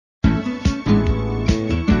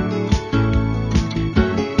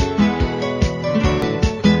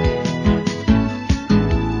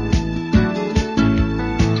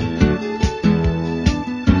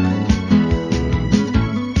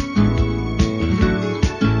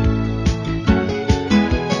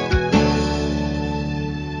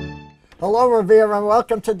Hello, Revere, and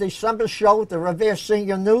welcome to December show, the Revere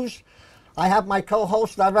Senior News. I have my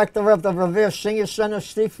co-host, director of the Revere Senior Center,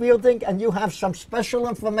 Steve Fielding, and you have some special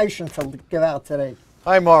information to give out today.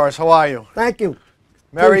 Hi, Morris. How are you? Thank you.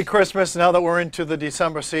 Merry Please. Christmas now that we're into the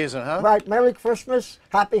December season, huh? Right, Merry Christmas,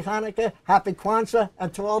 Happy Hanukkah, Happy Kwanzaa,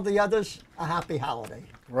 and to all the others, a happy holiday.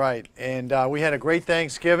 Right, and we had a great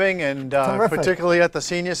Thanksgiving, and Terrific. particularly at the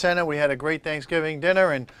Senior Center, we had a great Thanksgiving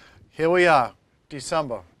dinner, and here we are,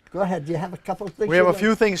 December. Go ahead, do you have a couple of things? We have a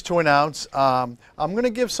few things to announce. I'm going to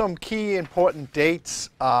give some key important dates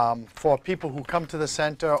for people who come to the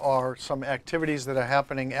center or some activities that are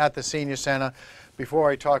happening at the Senior Center before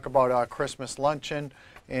I talk about our Christmas luncheon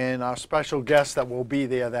and our special guests that will be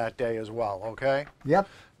there that day as well, okay? Yep.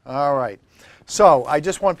 All right. So I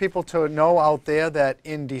just want people to know out there that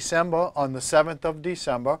in December, on the 7th of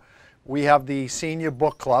December, we have the Senior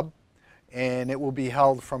Book Club, and it will be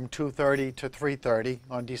held from 2:30 to 3:30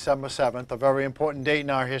 on December 7th, a very important date in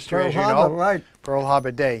our history, as you know. Right. Pearl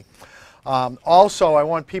Harbor Day. Also, I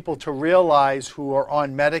want people to realize who are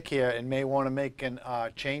on Medicare and may want to make a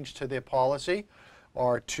change to their policy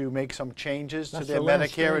or to make some changes to their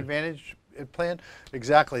Medicare Advantage plan.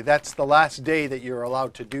 Exactly. That's the last day that you're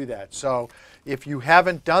allowed to do that. So if you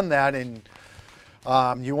haven't done that and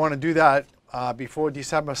you want to do that before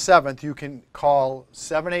December 7th, you can call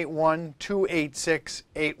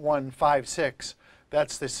 781-286-8156.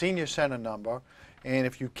 That's the Senior Center number. And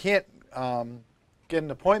if you can't get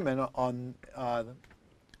an appointment on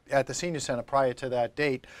at the Senior Center prior to that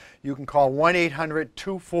date, you can call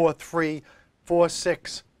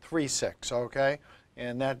 1-800-243-4636, okay?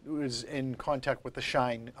 And that is in contact with the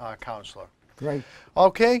Shine counselor. Great.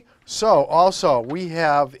 Okay, so also we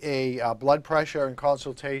have a blood pressure and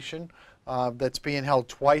consultation that's being held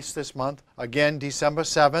twice this month. Again, December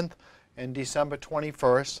 7th and December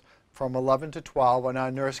 21st from 11 to 12. And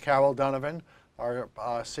our nurse, Carol Donovan, our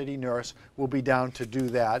city nurse, will be down to do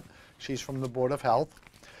that. She's from the Board of Health.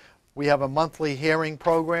 We have a monthly hearing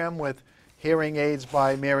program with hearing aids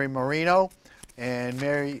by Mary Marino. And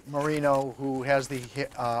Mary Marino, who has the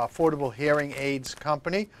Affordable Hearing Aids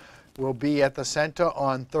Company, will be at the center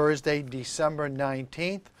on Thursday, December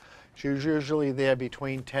 19th. She's usually there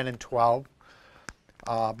between 10 and 12.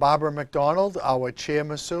 Barbara McDonald, our chair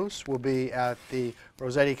masseuse, will be at the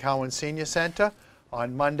Rossetti Cowan Senior Center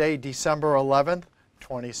on Monday, December 11th,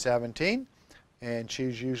 2017. And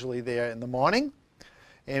she's usually there in the morning.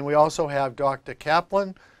 And we also have Dr.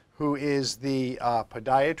 Kaplan, who is the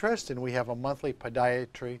podiatrist, and we have a monthly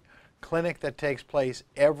podiatry clinic that takes place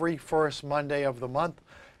every first Monday of the month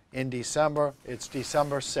in December. It's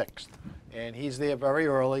December 6th, and he's there very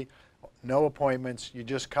early, no appointments. You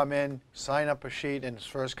just come in, sign up a sheet, and it's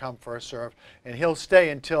first come, first serve, and he'll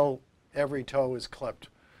stay until every toe is clipped.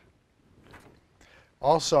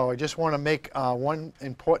 Also, I just want to make one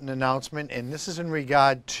important announcement, and this is in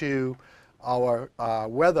regard to our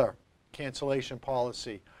weather cancellation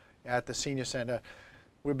policy at the Senior Center.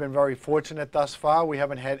 We've been very fortunate thus far. We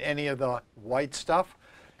haven't had any of the white stuff.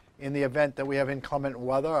 In the event that we have inclement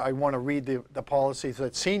weather, I want to read the policy so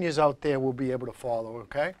that seniors out there will be able to follow,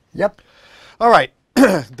 okay? Yep. All right.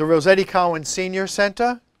 The Rossetti Cowan Senior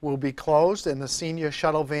Center will be closed, and the senior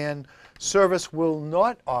shuttle van service will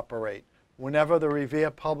not operate whenever the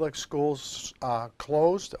Revere Public Schools are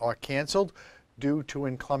closed or canceled due to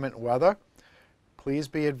inclement weather. Please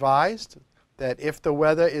be advised that if the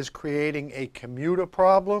weather is creating a commuter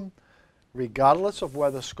problem, regardless of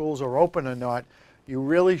whether schools are open or not, you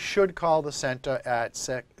really should call the center at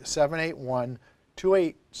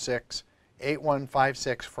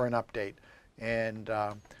 781-286-8156 for an update. And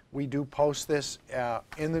we do post this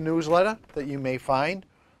in the newsletter that you may find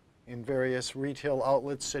in various retail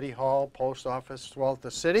outlets, City Hall, Post Office throughout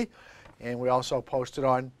the city. And we also post it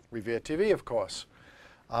on Revere TV, of course.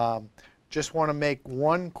 Just want to make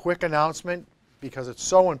one quick announcement because it's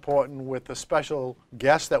so important with the special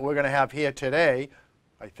guest that we're going to have here today.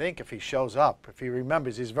 I think if he shows up, if he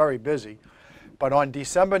remembers, he's very busy. But on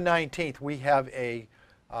December 19th, we have a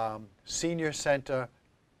Senior Center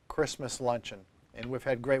Christmas luncheon. And we've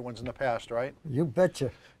had great ones in the past, right? You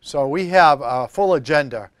betcha. So we have a full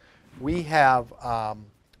agenda. We have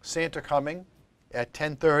Santa coming at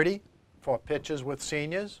 10:30 for pictures with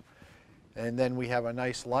seniors. And then we have a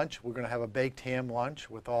nice lunch. We're going to have a baked ham lunch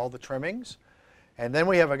with all the trimmings. And then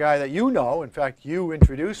we have a guy that you know. In fact, you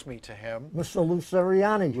introduced me to him. Mr. Lou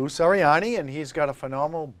Sirianni. Lou Sirianni, and he's got a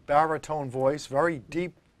phenomenal baritone voice, very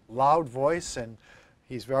deep, loud voice, and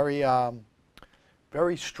he's very,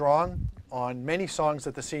 very strong on many songs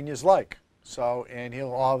that the seniors like. So, and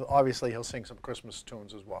he'll obviously he'll sing some Christmas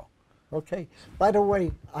tunes as well. Okay. By the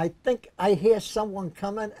way, I think I hear someone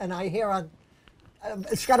coming, and I hear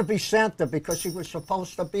it's got to be Santa because he was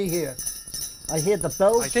supposed to be here. I hear the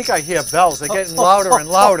bells. I think I hear bells. They're getting louder and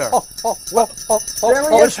louder.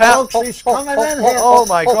 There he is, folks. He's coming in here. Oh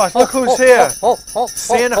my gosh, look who's here.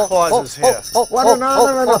 Santa Claus is here. What an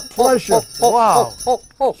honor and a pleasure. Wow.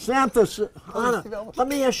 Santa's honor. Let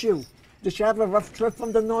me ask you, did you have a rough trip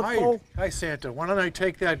from the North Pole? Hi, Santa. Why don't I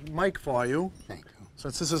take that mic for you? Thank you.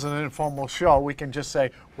 Since this is an informal show, we can just say,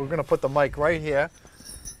 we're going to put the mic right here.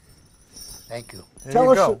 Thank you. There Tell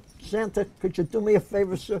you us, go. Santa, could you do me a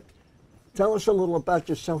favor, sir? Tell us a little about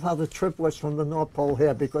yourself, how the trip was from the North Pole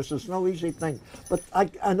here, because it's no easy thing. But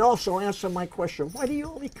and also answer my question, why do you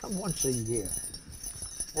only come once a year?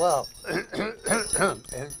 Well,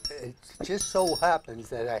 it just so happens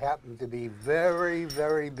that I happen to be very,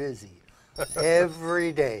 very busy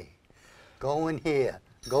every day. Going here,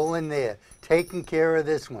 going there, taking care of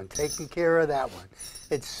this one, taking care of that one.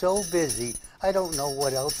 It's so busy, I don't know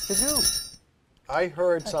what else to do. I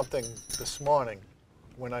heard something this morning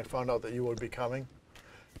when I found out that you would be coming,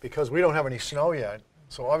 because we don't have any snow yet,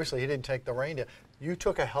 so obviously he didn't take the reindeer. You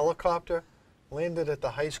took a helicopter, landed at the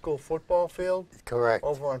high school football field Correct.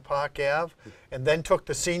 over on Park Ave, and then took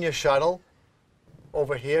the senior shuttle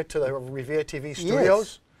over here to the Revere TV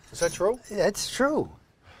studios? Is that true? That's true.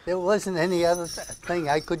 There wasn't any other thing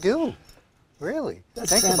I could do, really.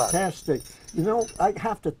 That's Think about it. fantastic. You know, I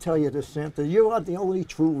have to tell you this, Santa, you are the only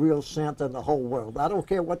true real Santa in the whole world. I don't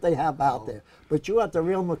care what they have out there, but you are the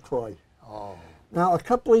real McCoy. Oh, Now, a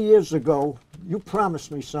couple of years ago, you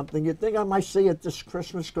promised me something. You think I might see it this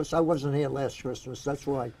Christmas? Because I wasn't here last Christmas, that's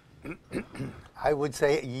why. I would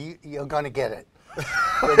say you're going to get it.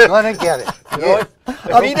 You're going to get it. You know what?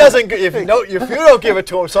 If he doesn't, if you don't give it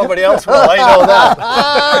to him, somebody else will. I know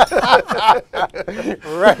that.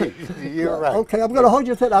 Right. You're right. Okay, I'm going to hold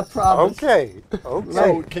you to that promise. Okay. Okay.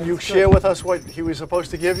 So, can you share with us what he was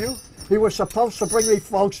supposed to give you? He was supposed to bring me,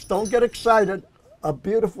 folks, don't get excited, a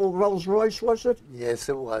beautiful Rolls Royce, was it? Yes,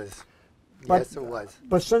 it was. But- Yes, it was.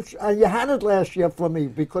 But since you had it last year for me,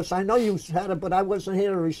 because I know you had it, but I wasn't here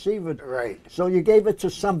to receive it. Right. So you gave it to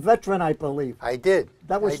some veteran, I believe. I did.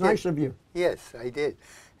 That was I did. nice of you. Yes, I did.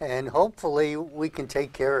 And hopefully we can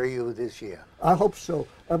take care of you this year. I hope so.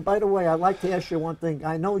 And by the way, I'd like to ask you one thing.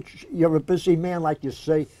 I know you're a busy man, like you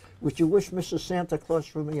say. Would you wish Mrs. Santa Claus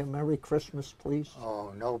for me a Merry Christmas, please?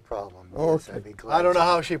 Oh, no problem. Oh, Yes, okay. I'd be glad. I don't know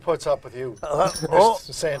how she puts up with you, oh.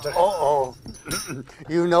 Mr. Santa. Uh-oh.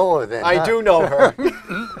 You know her then, I huh? do know her.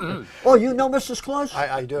 Oh, you know Mrs. Claus?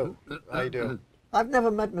 I do. I do. I've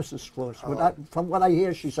never met Mrs. Claus, but from what I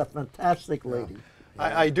hear, she's a fantastic lady.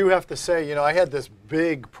 I do have to say, you know, I had this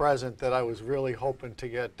big present that I was really hoping to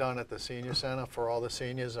get done at the senior center for all the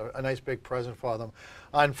seniors, a nice big present for them.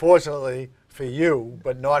 Unfortunately for you,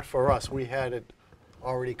 but not for us, we had it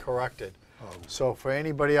already corrected. So for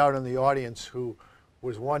anybody out in the audience who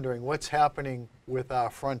was wondering what's happening with our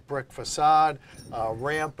front brick facade, our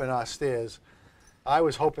ramp, and our stairs, I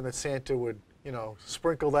was hoping that Santa would, you know,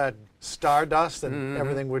 sprinkle that stardust and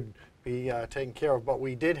everything would be taken care of. But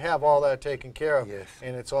we did have all that taken care of, Yes.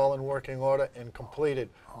 and it's all in working order and completed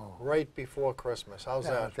right before Christmas. How's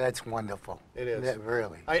Yeah, that? that's wonderful. It is. That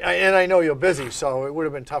really. And I know you're busy, so it would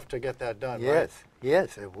have been tough to get that done, right? Yes,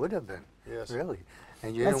 yes, it would have been. Yes. Really.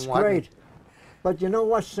 And you That's didn't want great. But you know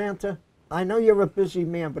what, Santa? I know you're a busy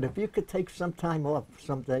man, but if you could take some time off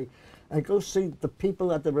someday and go see the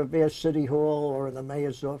people at the Revere City Hall or in the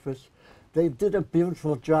mayor's office, they did a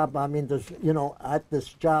beautiful job. I mean, there's, you know, at this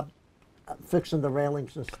job, fixing the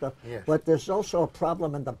railings and stuff. Yes. But there's also a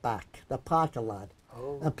problem in the back, the parking lot.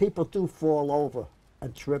 Oh. And people do fall over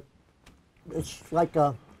and trip. It's like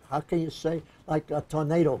a, how can you say, like a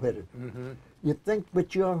tornado hit it. You think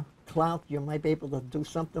with your clout you might be able to do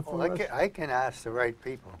something for Well, us? I can ask the right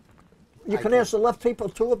people. You I can can- ask the left people,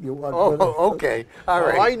 two of you. Oh, okay. All Well,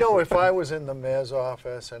 right. I know if I was in the mayor's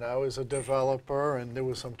office and I was a developer and there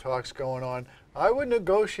was some talks going on, I would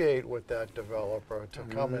negotiate with that developer to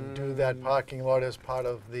come and do that parking lot as part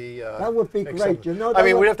of the. That would be great. extension. You know, I that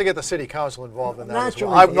mean, would- we'd have to get the city council involved in that as well.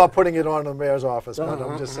 Naturally, I'm yeah. not putting it on the mayor's office, but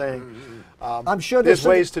I'm just saying. I'm sure there's the city-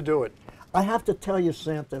 ways to do it. I have to tell you,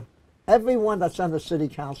 Santa, everyone that's on the city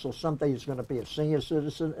council someday is going to be a senior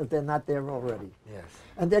citizen if they're not there already. Yes.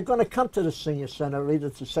 And they're going to come to the senior center either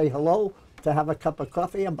to say hello, to have a cup of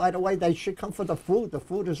coffee, and by the way, they should come for the food. The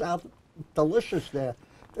food is out delicious there.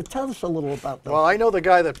 Tell us a little about that. Well, I know the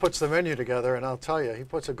guy that puts the menu together, and I'll tell you, he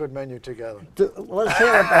puts a good menu together. Let's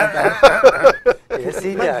hear about that. Yes,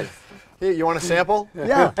 he does. Here, you want a sample?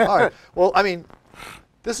 Yeah. All right. Well, I mean,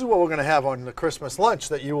 this is what we're going to have on the Christmas lunch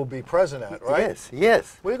that you will be present at, right? Yes,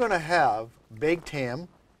 yes. We're going to have baked ham,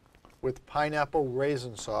 with pineapple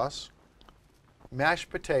raisin sauce, mashed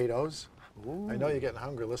potatoes. Ooh. I know you're getting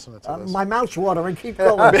hungry listening to this. My mouth's watering. Keep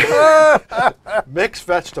going. Mixed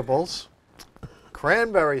vegetables,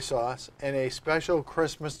 cranberry sauce, and a special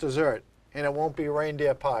Christmas dessert. And it won't be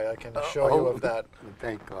reindeer pie, I can assure you of that.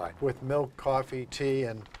 Thank God. With milk, coffee, tea,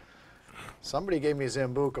 and somebody gave me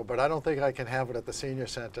Zambuca, but I don't think I can have it at the senior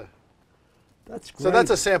center. That's great. So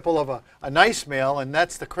that's a sample of a nice meal, and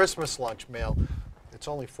that's the Christmas lunch meal. It's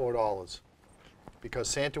only $4 because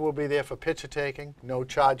Santa will be there for picture taking. No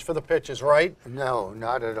charge for the pictures, right? No,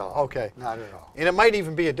 not at all. Okay. Not at all. And it might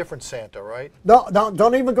even be a different Santa, right? No,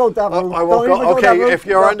 don't even go that route. I won't Don't even go. that Okay, route. if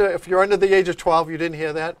you're No. under the age of 12, you didn't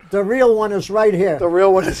hear that. The real one is right here. The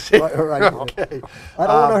real one is here. Right here. Okay. I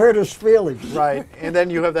don't want to hurt his feelings. Right, and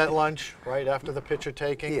then you have that lunch right after the picture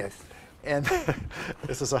taking. Yes. And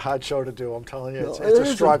this is a hard show to do. I'm telling you, it's No, it a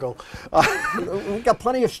isn't. struggle. We've got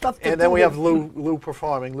plenty of stuff to do. And then we here. have Lou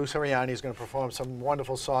performing. Lou Seriani is going to perform some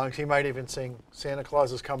wonderful songs. He might even sing "Santa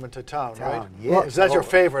Claus is Coming to Town," right? Yes. Is that your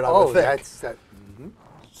favorite? I Oh, would think. that's that.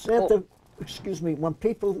 Santa, excuse me,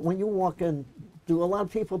 when you walk in, do a lot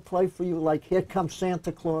of people play for you like "Here Comes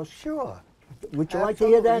Santa Claus"? Sure. Would you like to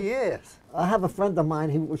hear that? Absolutely, yes. I have a friend of mine.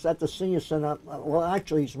 He was at the senior center. Well,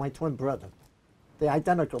 actually, he's my twin brother, the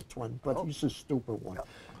identical twin, but he's a stupid one.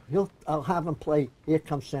 I'll have him play "Here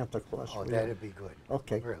Comes Santa Claus." Oh, for you. that'd be good.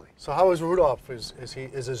 Okay. Really. So how is Rudolph? Is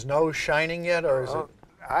his nose shining yet, or is it?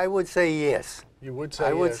 I would say yes. You would say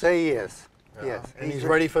I would yes. say yes. Yeah. Yes. And he's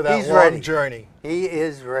ready for that he's long ready. journey. He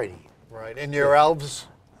is ready. Right. And your elves,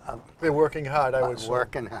 they're working hard, I would say.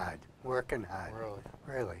 Working hard. Working hard. Really.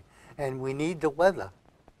 Really. And we need the weather.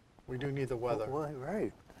 We do need the weather. Well,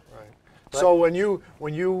 right. Right. But- So when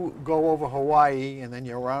you go over Hawaii and then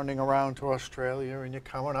you're rounding around to Australia and you're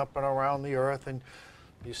coming up and around the earth and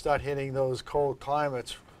you start hitting those cold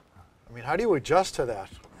climates, I mean, how do you adjust to that?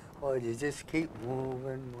 Well, you just keep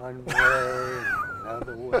moving one way,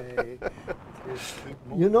 another way. Just keep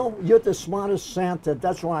moving. You know, you're the smartest Santa.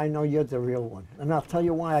 That's why I know you're the real one. And I'll tell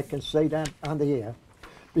you why I can say that on the air.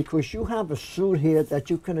 Because you have a suit here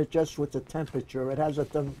that you can adjust with the temperature. It has a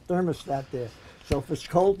thermostat there. So if it's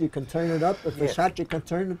cold, you can turn it up. If Yes. it's hot, you can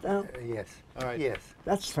turn it down. Yes. All right. Yes.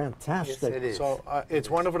 That's Yes, fantastic. it is. So it's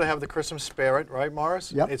wonderful to have the Christmas spirit, right,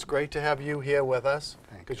 Morris? Yep. It's great to have you here with us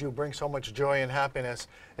Thank because you bring so much joy and happiness.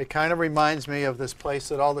 It kind of reminds me of this place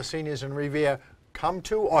that all the seniors in Revere come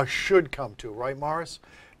to or should come to, right, Morris?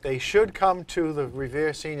 They should come to the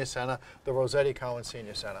Revere Senior Center, the Rossetti Cowan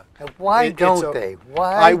Senior Center. And why It's don't a- they?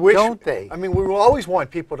 Why I wish, don't they? I mean, we will always want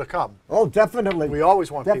people to come. Oh, definitely. We always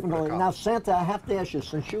want people to Definitely. come. Now, Santa, I have to ask you,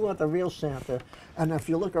 since you are the real Santa, and if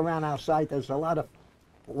you look around outside, there's a lot of,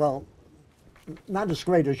 well, not as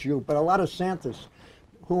great as you, but a lot of Santas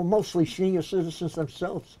who are mostly senior citizens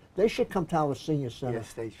themselves. They should come to our senior center.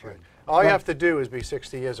 Yes, they should. All you have to do is be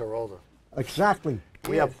 60 years or older. Exactly.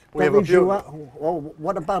 We Yes. have That a leaves you beautiful. out. Well,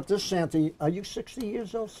 what about this Santa? Are you 60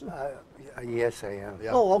 years old, sir? Yes, I am.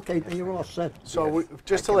 Yeah. Oh, okay, then you're all set. So Yes,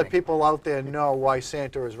 just I to can let make- people out there know why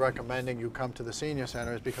Santa is recommending you come to the senior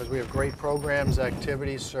center is because we have great programs,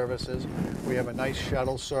 activities, services. We have a nice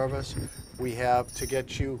shuttle service. We have to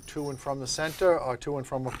get you to and from the center or to and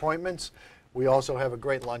from appointments. We also have a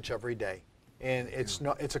great lunch every day. And it's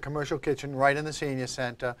a commercial kitchen right in the senior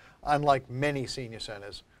center, unlike many senior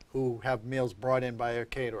centers who have meals brought in by a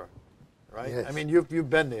caterer, right? Yes. I mean, you've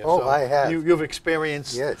been there. Oh, so I have. You've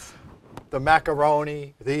experienced Yes. the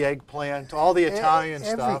macaroni, the eggplant, all the Italian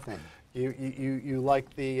stuff. everything. You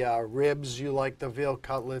like the ribs, you like the veal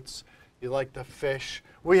cutlets, you like the fish.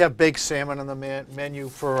 We have baked salmon on the menu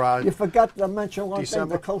for You forgot to mention one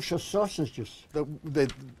December. thing, the kosher sausages.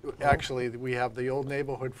 actually we have the old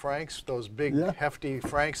neighborhood Franks, those big Yeah. hefty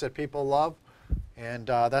Franks that people love, and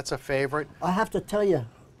that's a favorite. I have to tell you,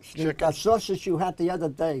 Steve, Chicken. that sausage you had the other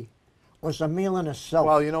day was a meal in itself.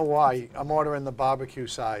 Well, you know why? I'm ordering the barbecue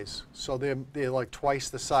size, so they're like twice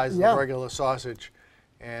the size of Yeah. the regular sausage,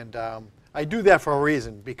 and I do that for a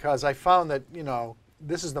reason because I found that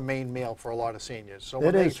this is the main meal for a lot of seniors. So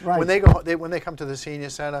when It is, right. when they come to the senior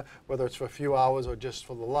center, whether it's for a few hours or just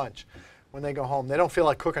for the lunch, when they go home, they don't feel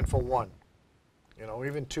like cooking for one.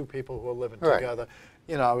 Even two people who are living Right. together,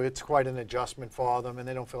 it's quite an adjustment for them, and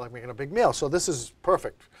they don't feel like making a big meal. So this is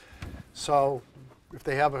perfect. So if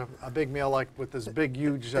they have a big meal like with this big,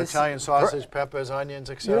 huge It's Italian sausage, peppers, onions,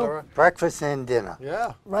 know, etc. Breakfast and dinner.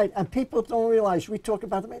 Yeah. Right, and people don't realize, we talk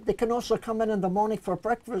about them, they can also come in the morning for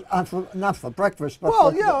breakfast, not for breakfast, but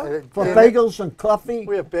Well, for, yeah. for Yeah. bagels and coffee,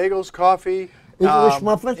 We have bagels, coffee, English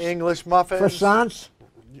muffins, English muffins, croissants.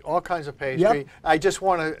 all kinds of pastry. Yep. I just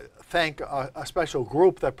want to thank a special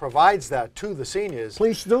group that provides that to the seniors.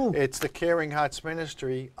 Please do. It's the Caring Hearts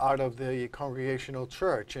Ministry out of the Congregational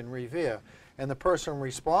Church in Revere. And the person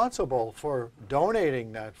responsible for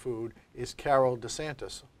donating that food is Carol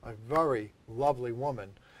DeSantis, a very lovely woman.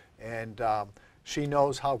 And she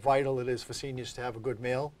knows how vital it is for seniors to have a good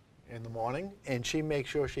meal in the morning. And she makes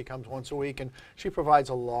sure she comes once a week, and she provides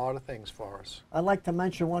a lot of things for us. I'd like to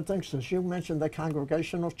mention one thing, since you mentioned the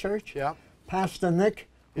Congregational Church. Yeah. Pastor Nick,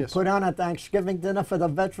 who Yes. put on a Thanksgiving dinner for the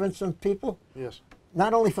veterans and people. Yes.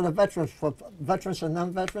 Not only for the veterans, for veterans and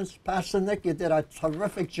non-veterans. Pastor Nick, you did a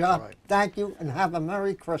terrific job. Right. Thank you, and have a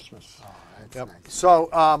Merry Christmas. Oh, that's Yep. nice.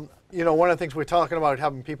 So, you know, one of the things we're talking about,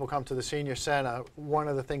 having people come to the senior center, one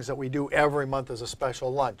of the things that we do every month is a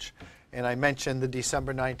special lunch. And I mentioned the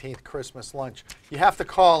December 19th Christmas lunch. You have to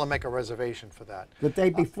call and make a reservation for that. The day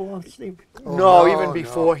before, Steve? Oh, No, no, even no.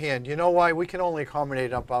 beforehand. You know why? We can only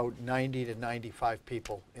accommodate about 90 to 95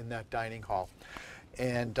 people in that dining hall.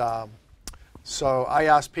 And so I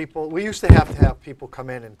asked people, we used to have people come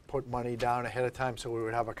in and put money down ahead of time so we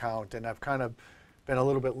would have a count. And I've kind of been a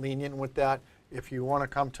little bit lenient with that. If you want to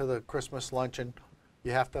come to the Christmas luncheon,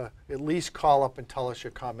 you have to at least call up and tell us you're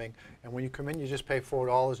coming. And when you come in, you just pay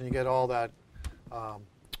 $4 and you get all that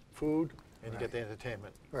food and you get the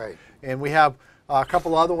entertainment. Right. And we have a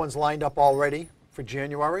couple other ones lined up already for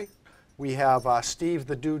January. We have Steve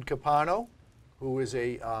the Dude Capano, who is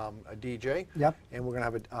a DJ. Yep. And we're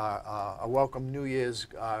going to have a welcome New Year's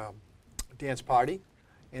dance party.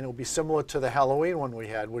 And it'll be similar to the Halloween one we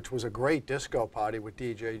had, which was a great disco party with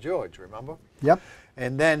DJ George, remember? Yep.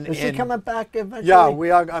 And then Is he coming back eventually? yeah,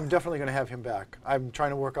 we are. I'm definitely going to have him back. I'm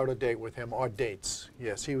trying to work out a date with him, or dates.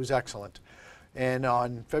 Yes, he was excellent. And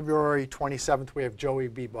on February 27th, we have Joey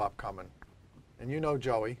Bebop coming. And you know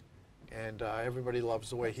Joey, and everybody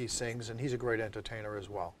loves the way he sings, and he's a great entertainer as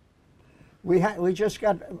well. We just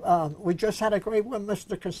had a great one,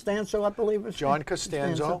 Mr. Costanzo, I believe it's John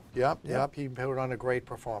Costanzo, yep. He put on a great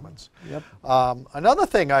performance. Yep. Another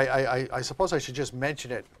thing, I suppose I should just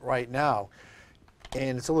mention it right now,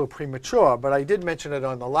 and it's a little premature, but I did mention it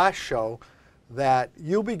on the last show, that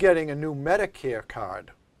you'll be getting a new Medicare card,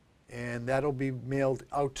 and that'll be mailed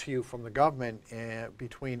out to you from the government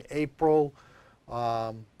between April,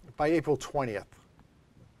 by April 20th,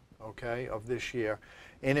 okay, of this year.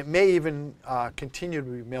 And it may even continue to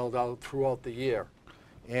be mailed out throughout the year.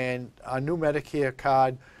 And a new Medicare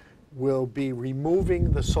card will be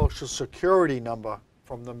removing the Social Security number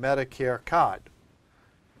from the Medicare card.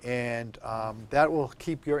 And that will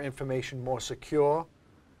keep your information more secure,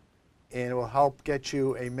 and it will help get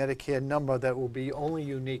you a Medicare number that will be only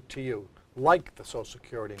unique to you, like the Social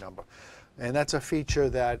Security number. And that's a feature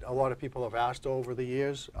that a lot of people have asked over the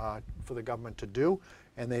years for the government to do,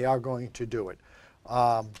 and they are going to do it.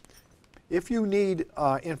 If you need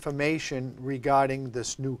information regarding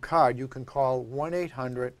this new card, you can call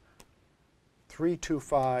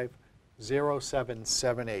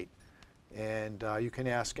 1-800-325-0778. And you can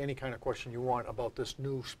ask any kind of question you want about this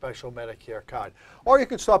new special Medicare card. Or you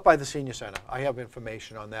can stop by the Senior Center. I have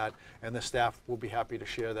information on that, and the staff will be happy to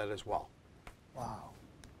share that as well. Wow.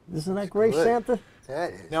 Isn't that great, Good. Santa?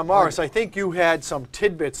 That is. Now, Morris, I think you had some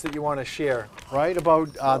tidbits that you want to share, right,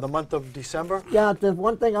 about the month of December? Yeah, the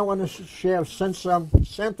one thing I want to share, since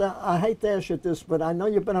Santa, I hate to ask you this, but I know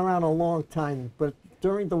you've been around a long time, but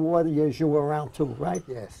during the war years you were around too, right?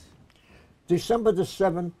 Yes. December the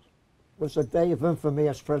 7th was a day of infamy,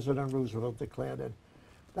 as President Roosevelt declared it.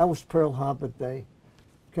 That was Pearl Harbor Day.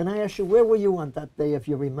 Can I ask you, where were you on that day, if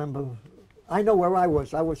you remember? I know where I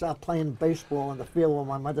was. I was out playing baseball on the field when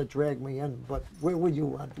my mother dragged me in, but where were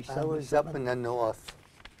you on December I was 7th? up in the north.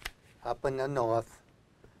 Up in the north.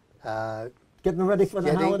 Getting ready for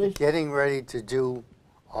the holidays? Getting ready to do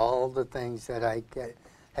all the things that I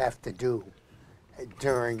have to do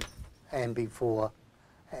during and before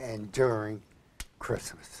and during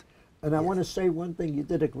Christmas. And I Yes. want to say one thing, you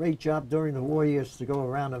did a great job during the war years to go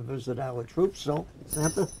around and visit our troops. So,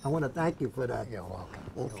 Santa, I want to thank you for that. You're welcome.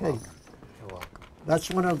 Okay. You're welcome. You're welcome. That's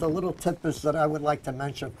one of the little tidbits that I would like to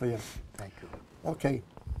mention for you. Thank you. Okay.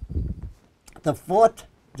 The 4th,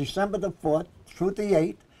 December the 4th through the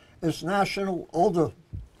 8th, is National Older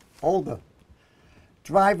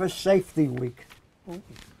Driver Safety Week.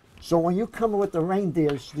 So when you come with the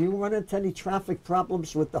reindeers, do you run into any traffic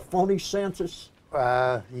problems with the phony Santas?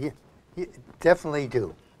 You definitely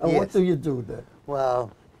do. And yes. what do you do then?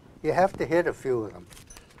 Well, you have to hit a few of them,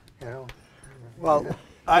 you know. Well,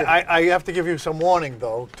 I have to give you some warning,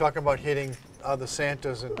 though, talking about hitting the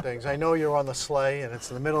Santas and things. I know you're on the sleigh, and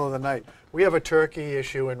it's in the middle of the night. We have a turkey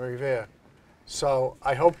issue in Revere. So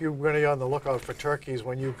I hope you're going to be on the lookout for turkeys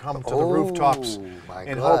when you come to the rooftops, my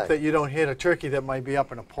and God. hope that you don't hit a turkey that might be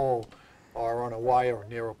up in a pole or on a wire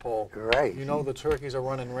near a pole. Right. You know the turkeys are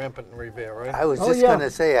running rampant in Revere, right? I was Oh, just yeah. going to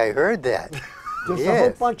say, I heard that. There's a Yes. whole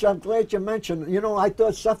bunch. I'm glad you mentioned. You know, I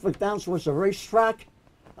thought Suffolk Downs was a racetrack.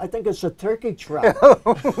 I think it's a turkey trap.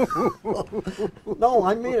 No,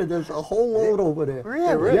 I mean it. There's a whole load over there. Really?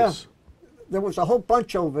 There Yeah. is. There was a whole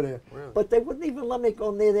bunch over there. Really? But they wouldn't even let me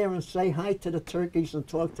go near there and say hi to the turkeys and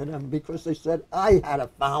talk to them because they said I had a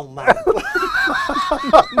foul mouth.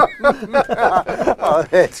 Oh,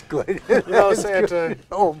 that's good. You know, That's Santa, good.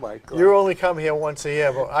 Oh, my God. you only come here once a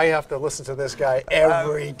year, but I have to listen to this guy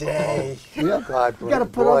every day. Yeah. God, You got to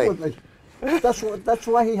put boy. up with me. That's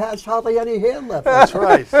why he has hardly any hair left. That's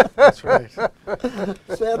right. That's right.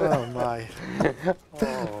 Santa. Oh, my.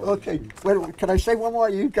 Okay, wait, can I say one more?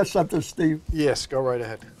 You got something, Steve. Yes, go right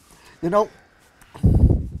ahead. You know,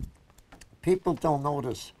 people don't know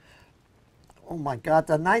this. Oh my God,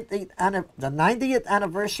 the 90th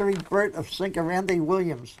anniversary birth of singer Randy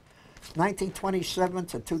Williams, 1927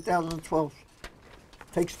 to 2012,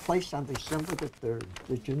 takes place on December the 3rd.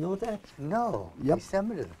 Did you know that? No, Yep.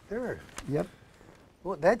 December the 3rd. Yep.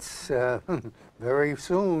 Well, that's very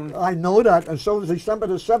soon. I know that, and so is December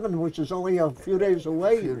the 7th, which is only a few days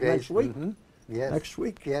away Few next days. week. Mhm. Yes. Next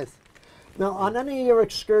week. Yes. Now, on any of your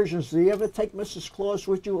excursions, do you ever take Mrs. Claus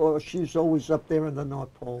with you, or she's always up there in the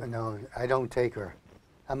North Pole? No, I don't take her.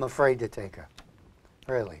 I'm afraid to take her.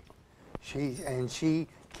 Really. She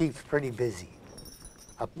keeps pretty busy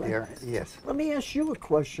up there. Yes. Let me ask you a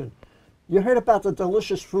question. You heard about the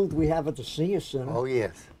delicious food we have at the Senior Center. Oh,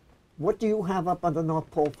 yes. What do you have up on the North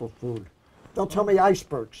Pole for food? Don't tell me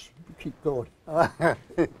icebergs. Keep going.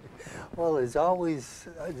 Well, there's always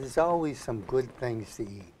some good things to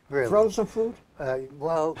eat. Really. Frozen food?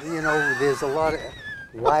 Well, you know, there's a lot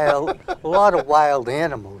of wild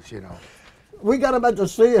animals. You know. We got them at the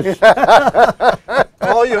Senior.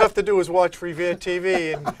 All you have to do is watch Revere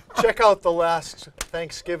TV and check out the last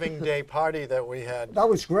Thanksgiving Day party that we had. That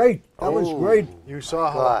was great. That was great. You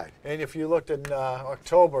saw how, God. and if you looked in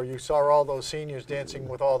October, you saw all those seniors dancing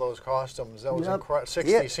with all those costumes. That was Yep. incredible.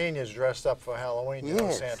 60 Yeah. seniors dressed up for Halloween, you know,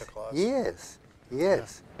 Yes. Santa Claus. Yes.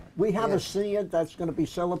 Yes. We have a Yes. senior that's going to be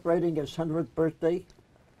celebrating his 100th birthday.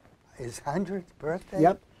 His 100th birthday.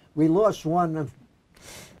 Yep. We lost one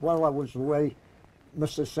while I was away.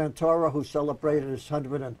 Mr. Santoro, who celebrated his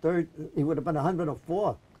 103rd, he would have been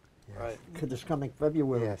 104 Right. this coming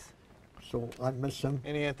February. Yes. So I miss him.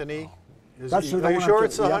 And Anthony, That's the are you one sure I'm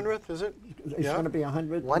it's the yeah. 100th? Is it? It's Yeah. going to be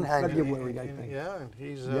 100 in 100. February, I think. Yeah, and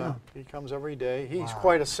he's Yeah. he comes every day. He's Wow.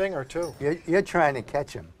 quite a singer too. You're trying to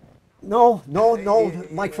catch him. No.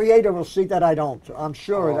 My creator will see that I don't. I'm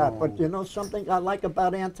sure of that. Oh. But you know something I like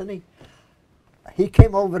about Anthony? He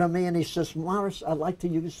came over to me and he says, Morris, I'd like to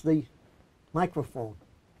use the microphone.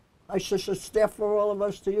 I said, it's there for all of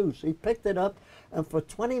us to use. He picked it up, and for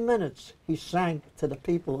 20 minutes, he sang to the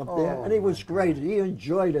people up there, Oh, and he my was great. He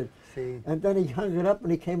enjoyed it. See. And then he hung it up,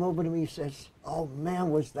 and he came over to me. He says, oh, man,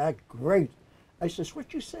 was that great. I says,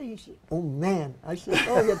 what you say? He said, oh, man. I said,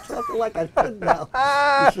 oh, you're talking like a kid now.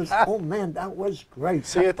 He says, oh, man, that was great.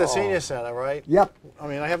 See at the senior center, right? Yep, I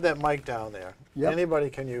mean, I have that mic down there. Yep. Anybody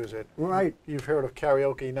can use it. right. You've heard of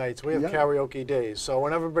karaoke nights. We have Yep. karaoke days. So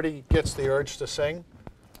when everybody gets the urge to sing,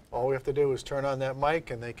 all we have to do is turn on that mic,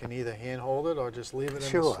 and they can either handhold it or just leave it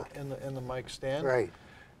Sure. in the mic stand. Right.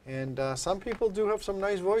 And some people do have some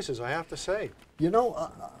nice voices, I have to say. You know,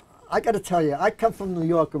 I got to tell you, I come from New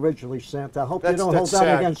York originally, Santa. I hope you That's- don't hold that's that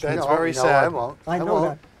sad. against me. That's no, very no, sad. I won't. I know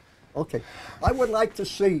won't. that. Okay. I would like to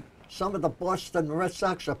see some of the Boston Red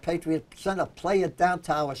Sox or Patriots send a player down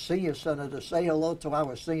to our senior center to say hello to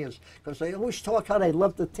our seniors, because they always talk how they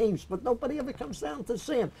love the teams, but nobody ever comes down to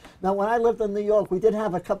see them. Now, when I lived in New York, we did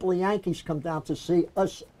have a couple of Yankees come down to see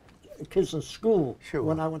us kids in school Sure.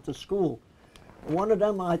 when I went to school. One of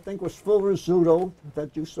them, I think, was Phil Rizzuto,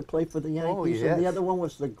 that used to play for the Yankees, and the yes. other one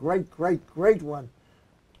was the great, great, great one,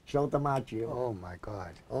 Joe DiMaggio. Oh, my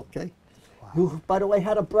God. Okay. Who, by the way,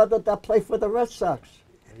 had a brother that played for the Red Sox,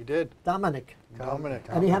 He did. Dominic. Dominic.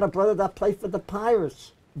 And he had a brother that played for the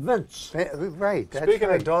Pirates, Vince. Right. That's Speaking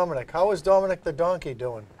right. of Dominic, how is Dominic the donkey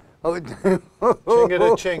doing? Oh,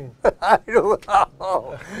 Ching-a-da-ching. I don't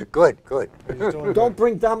know. Good, good. He's doing Don't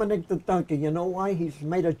bring Dominic the donkey. You know why? He's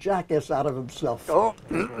made a jackass out of himself. Oh,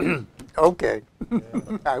 okay.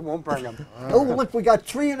 I won't bring him. Oh, look, we got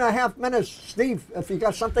 3.5 minutes. Steve, if you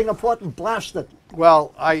got something important, blast it.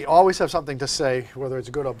 Well, I always have something to say, whether it's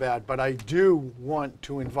good or bad, but I do want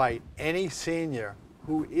to invite any senior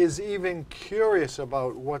who is even curious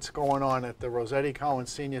about what's going on at the Rossetti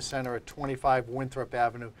Collins Senior Center at 25 Winthrop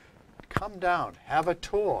Avenue. come down, have a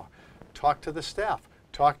tour, talk to the staff,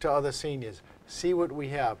 talk to other seniors, see what we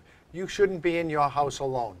have. You shouldn't be in your house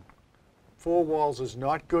alone. Four walls is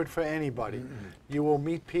not good for anybody. You will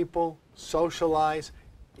meet people, socialize,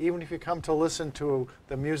 even if you come to listen to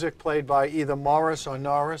the music played by either Morris or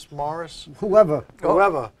Morris, Whoever.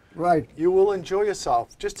 whoever. Right. You will enjoy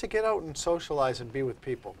yourself just to get out and socialize and be with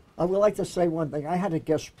people. I would like to say one thing. I had a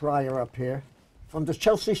guest prior up here from the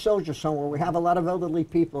Chelsea Soldiers Home, where we have a lot of elderly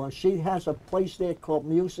people, and she has a place there called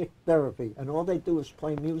Music Therapy, and all they do is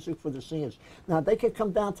play music for the seniors. Now, they can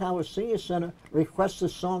come down to our senior center, request the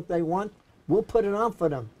song they want. We'll put it on for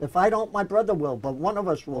them. If I don't, my brother will, but one of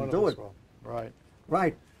us will do it. Right.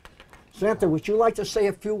 Right. Santa, would you like to say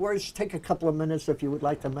a few words? Take a couple of minutes if you would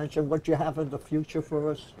like to mention what you have in the future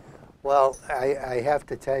for us. Well, I have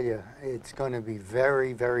to tell you, it's going to be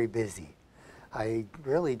very, very busy. I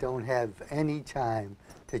really don't have any time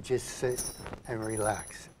to just sit and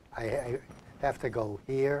relax. I have to go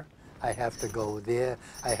here, I have to go there,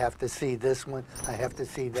 I have to see this one, I have to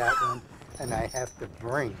see that one, and I have to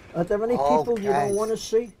bring. Are there any all people you don't kinds- want to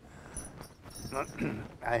see?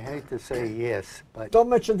 I hate to say yes, but Don't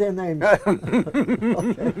mention their names.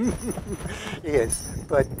 Okay. yes,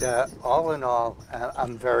 but all in all,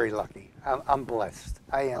 I'm very lucky. I'm blessed.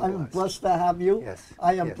 I am I'm blessed to have you. Yes,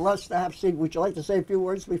 I am yes. blessed to have Steve. Would you like to say a few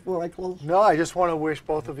words before I close? No, I just want to wish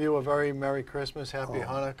both of you a very Merry Christmas, Happy Oh,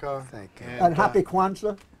 Hanukkah. thank you. And happy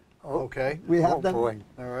Kwanzaa. Okay. We have Oh, them. boy.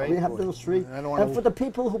 All right. We have those three. I don't wanna- And for the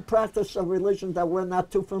people who practice a religion that we're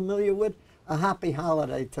not too familiar with, a happy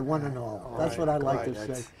holiday to one and all. That's what I like right. to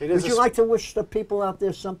That's- say. it is Would a you like to wish the people out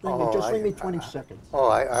there something? Oh, Just leave me I- 20 seconds.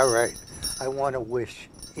 Oh, all right. I want to wish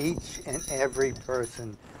each and every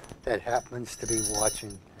person that happens to be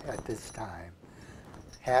watching at this time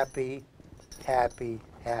happy, happy,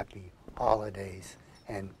 happy holidays.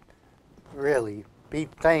 And really be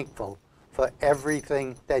thankful for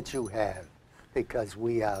everything that you have, because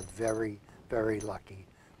we are very, very lucky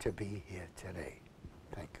to be here today.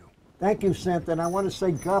 Thank you. Thank you, Santa. And I want to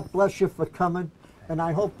say God bless you for coming. And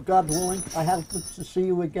I hope, God willing, I hope to see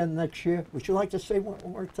you again next year. Would you like to say one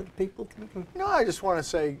word to the people? No, I just want to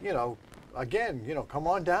say, again, come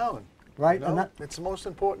on down. Right? You And know, that- it's the most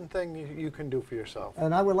important thing you can do for yourself.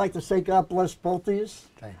 And I would like to say God bless both of you.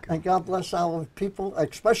 Thank you. And God bless our people,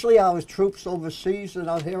 especially our troops overseas and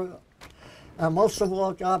out here. And most of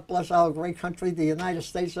all, God bless our great country, the United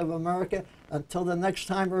States of America. Until the next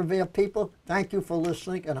time, Revere people, thank you for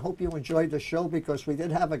listening, and I hope you enjoyed the show, because we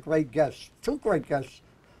did have a great guest, two great guests.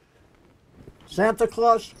 Santa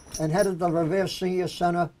Claus and head of the Revere Senior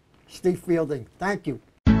Center, Steve Fielding. Thank you.